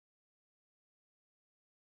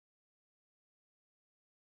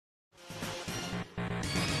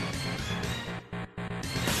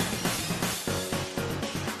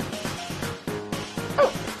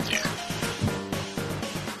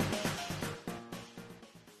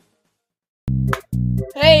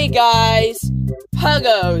Hey guys,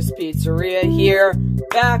 Huggo's Pizzeria here,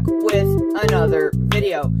 back with another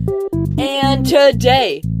video. And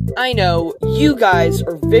today, I know you guys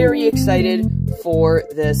are very excited for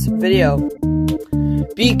this video,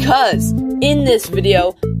 because in this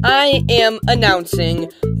video, I am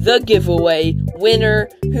announcing the giveaway winner,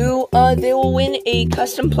 who they will win a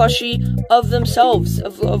custom plushie of themselves,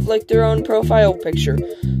 of like their own profile picture.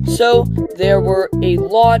 So there were a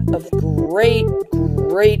lot of great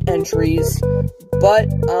entries, but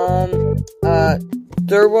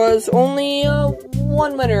there was only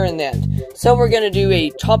one winner in the end. So we're gonna do a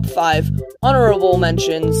top 5 honorable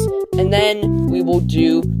mentions, and then we will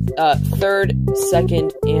do third,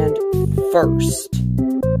 second, and first.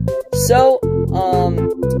 So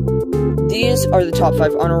these are the top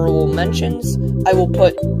 5 honorable mentions. I will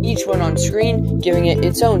put each one on screen, giving it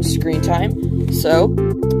its own screen time. So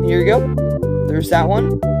here we go. There's that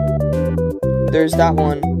one. There's that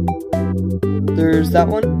one. There's that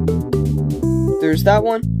one. There's that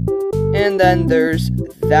one. And then there's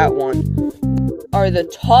that one. Are the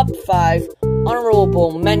top 5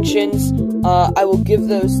 honorable mentions. I will give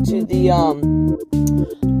those to the,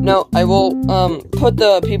 no, I will, put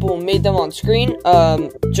the people who made them on screen.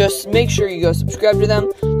 Just make sure you go subscribe to them.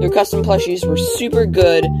 Their custom plushies were super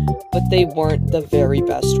good, but they weren't the very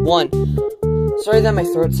best one. Sorry that my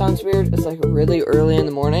throat sounds weird. It's like really early in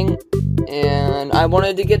the morning, and I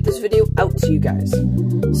wanted to get this video out to you guys.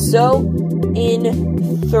 So,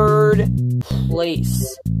 in third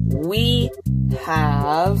place, we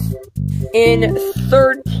have,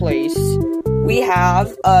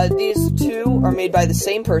 these two are made by the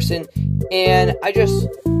same person, and I just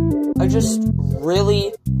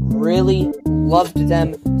really loved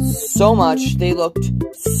them so much. They looked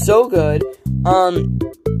so good.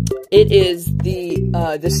 It is the,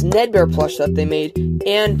 this Ned Bear plush that they made,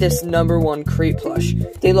 and this #1 crate plush.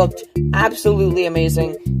 They looked absolutely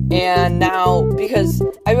amazing, and now, because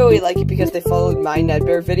I really like it because they followed my Ned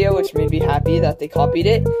Bear video, which made me happy that they copied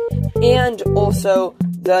it, and also,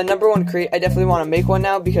 the #1 crate, I definitely want to make one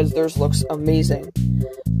now, because theirs looks amazing.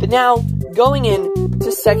 But now, going in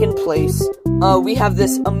to second place, we have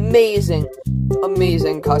this amazing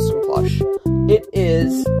custom plush. It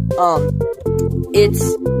is,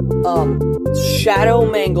 Shadow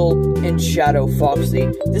Mangle and Shadow Foxy.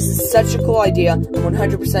 This is such a cool idea. I'm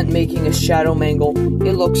 100% making a Shadow Mangle.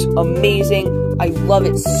 It looks amazing. I love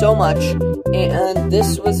it so much. And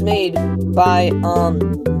this was made by,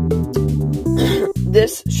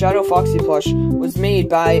 this Shadow Foxy plush was made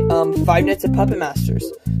by, Five Nights at Puppet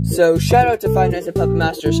Masters. So, shout out to Five Nights at Puppet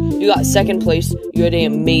Masters. You got second place. You had an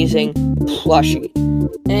amazing plushie.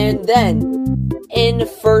 And then, in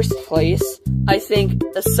first place, I think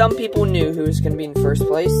some people knew who was going to be in first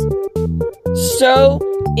place. So,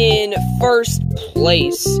 in first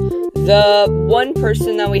place, the one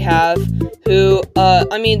person that we have who,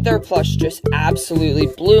 their plush just absolutely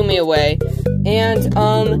blew me away. And,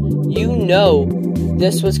 you know,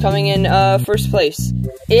 this was coming in, first place.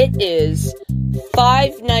 It is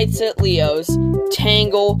Five Nights at Leo's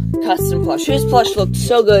Tangle Custom Plush. His plush looked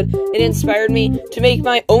so good, it inspired me to make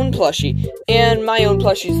my own plushie. And my own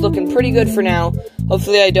plushie's looking pretty good for now.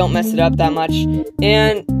 Hopefully I don't mess it up that much.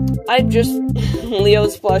 And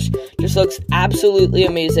Leo's plush just looks absolutely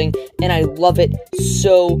amazing, and I love it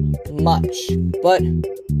so much. But,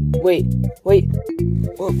 wait,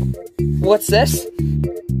 what's this?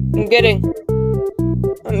 I'm getting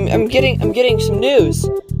some news.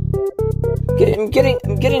 I'm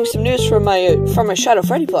getting some news from my Shadow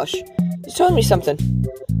Freddy plush. He's telling me something.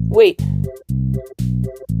 Wait.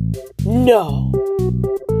 No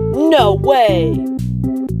way.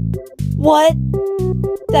 What?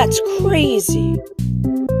 That's crazy.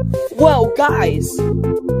 Well, guys,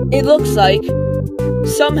 it looks like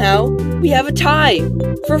somehow we have a tie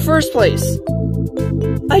for first place.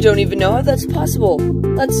 I don't even know how that's possible.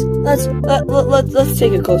 Let's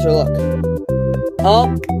take a closer look.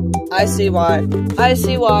 Oh, I see why.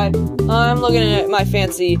 I'm looking at my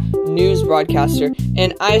fancy news broadcaster,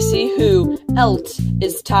 and I see who else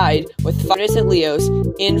is tied with Five Nights at Leo's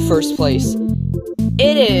in first place.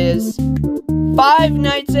 It is Five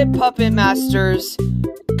Nights at Puppet Masters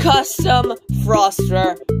Custom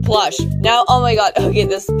Froster plush. Now, oh my god, okay,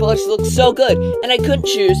 this plush looks so good, and I couldn't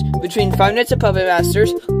choose between Five Nights at Puppet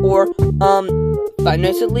Masters or, Five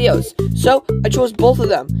Nights at Leo's. So, I chose both of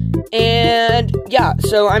them. And, yeah,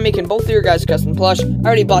 so I'm making both of your guys' custom plush. I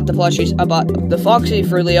already bought the plushies. I bought the Foxy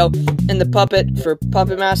for Leo and the Puppet for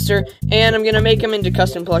Puppet Master. And I'm gonna make them into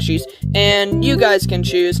custom plushies. And you guys can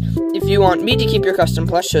choose if you want me to keep your custom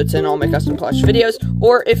plush, so it's in all my custom plush videos,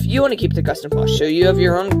 or if you want to keep the custom plush, so you have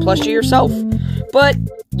your own plushie yourself. But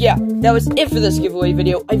yeah, that was it for this giveaway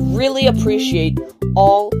video. I really appreciate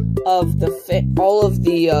all of the fan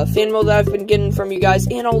mail that I've been getting from you guys,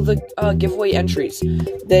 and all the giveaway entries.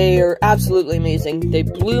 They are absolutely amazing. They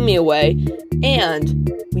blew me away,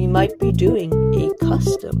 and we might be doing a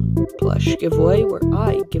custom plush giveaway where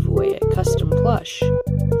I give away a custom plush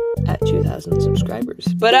at 2,000 subscribers.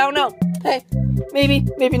 But I don't know. Hey,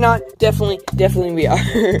 maybe not. Definitely we are.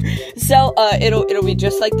 So it'll be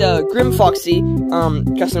just like the Grim Foxy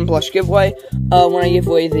custom plush giveaway. When I give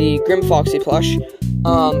away the Grim Foxy plush,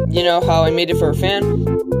 you know how I made it for a fan.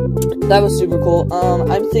 That was super cool.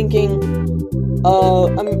 I'm thinking,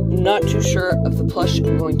 I'm not too sure of the plush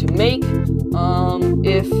I'm going to make.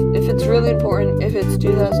 If it's really important, if it's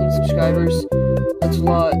 2,000 subscribers, that's a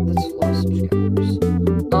lot of subscribers.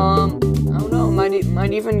 I don't know,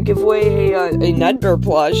 might even give away a Ned Bear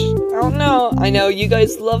plush. I don't know. I know you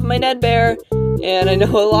guys love my Ned Bear, and I know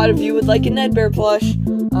a lot of you would like a Ned Bear plush.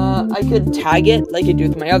 I could tag it like I do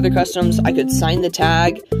with my other customs. I could sign the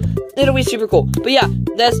tag. It'll be super cool. But yeah,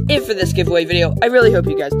 that's it for this giveaway video. I really hope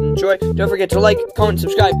you guys enjoy. Don't forget to like, comment,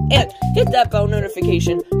 subscribe, and hit that bell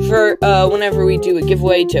notification for whenever we do a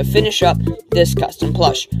giveaway to finish up this custom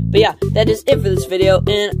plush. But yeah, that is it for this video,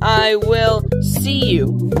 and I will see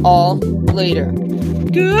you all later.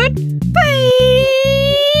 Goodbye!